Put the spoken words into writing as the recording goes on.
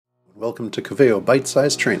Welcome to Coveo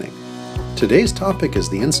Bite-Sized Training. Today's topic is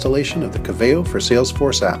the installation of the Coveo for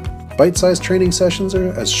Salesforce app. Bite-sized training sessions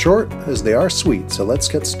are as short as they are sweet, so let's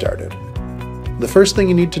get started. The first thing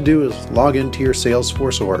you need to do is log into your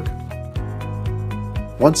Salesforce org.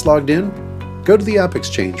 Once logged in, go to the App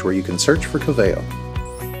Exchange where you can search for Coveo.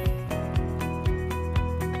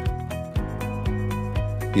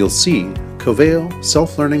 You'll see Coveo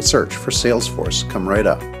Self-Learning Search for Salesforce come right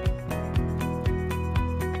up.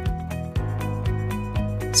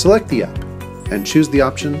 Select the app and choose the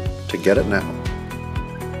option to get it now.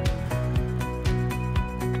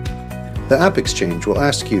 The App Exchange will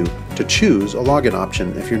ask you to choose a login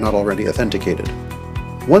option if you're not already authenticated.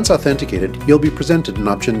 Once authenticated, you'll be presented an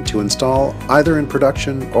option to install either in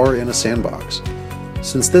production or in a sandbox.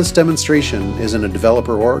 Since this demonstration is in a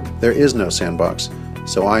developer org, there is no sandbox,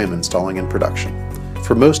 so I am installing in production.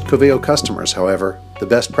 For most Coveo customers, however, the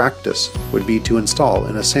best practice would be to install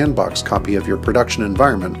in a sandbox copy of your production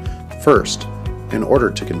environment first in order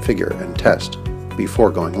to configure and test before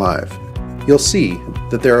going live. You'll see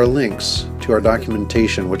that there are links to our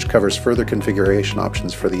documentation which covers further configuration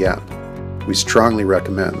options for the app. We strongly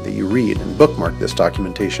recommend that you read and bookmark this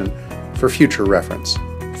documentation for future reference.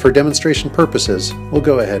 For demonstration purposes, we'll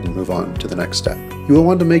go ahead and move on to the next step. You will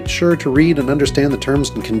want to make sure to read and understand the terms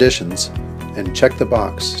and conditions and check the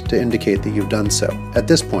box to indicate that you've done so. At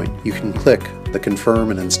this point, you can click the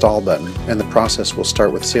Confirm and Install button, and the process will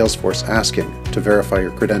start with Salesforce asking to verify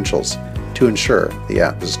your credentials to ensure the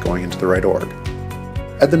app is going into the right org.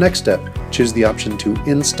 At the next step, choose the option to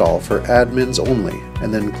Install for admins only,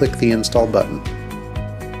 and then click the Install button.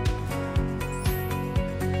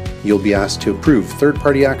 You'll be asked to approve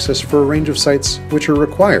third-party access for a range of sites which are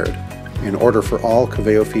required in order for all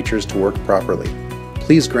Coveo features to work properly.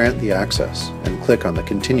 Please grant the access and click on the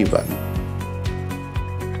Continue button.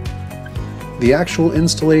 The actual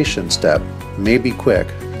installation step may be quick,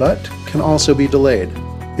 but can also be delayed.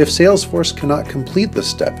 If Salesforce cannot complete this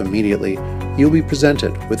step immediately, you'll be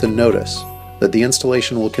presented with a notice that the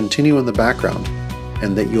installation will continue in the background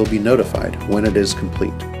and that you'll be notified when it is complete.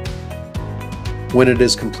 When it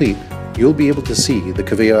is complete, you'll be able to see the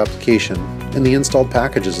Coveo application in the installed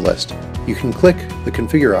packages list. You can click the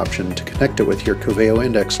Configure option to connect it with your Coveo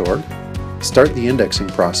index org, start the indexing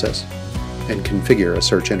process, and configure a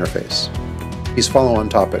search interface. These follow-on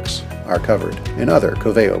topics are covered in other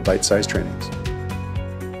Coveo bite-sized trainings.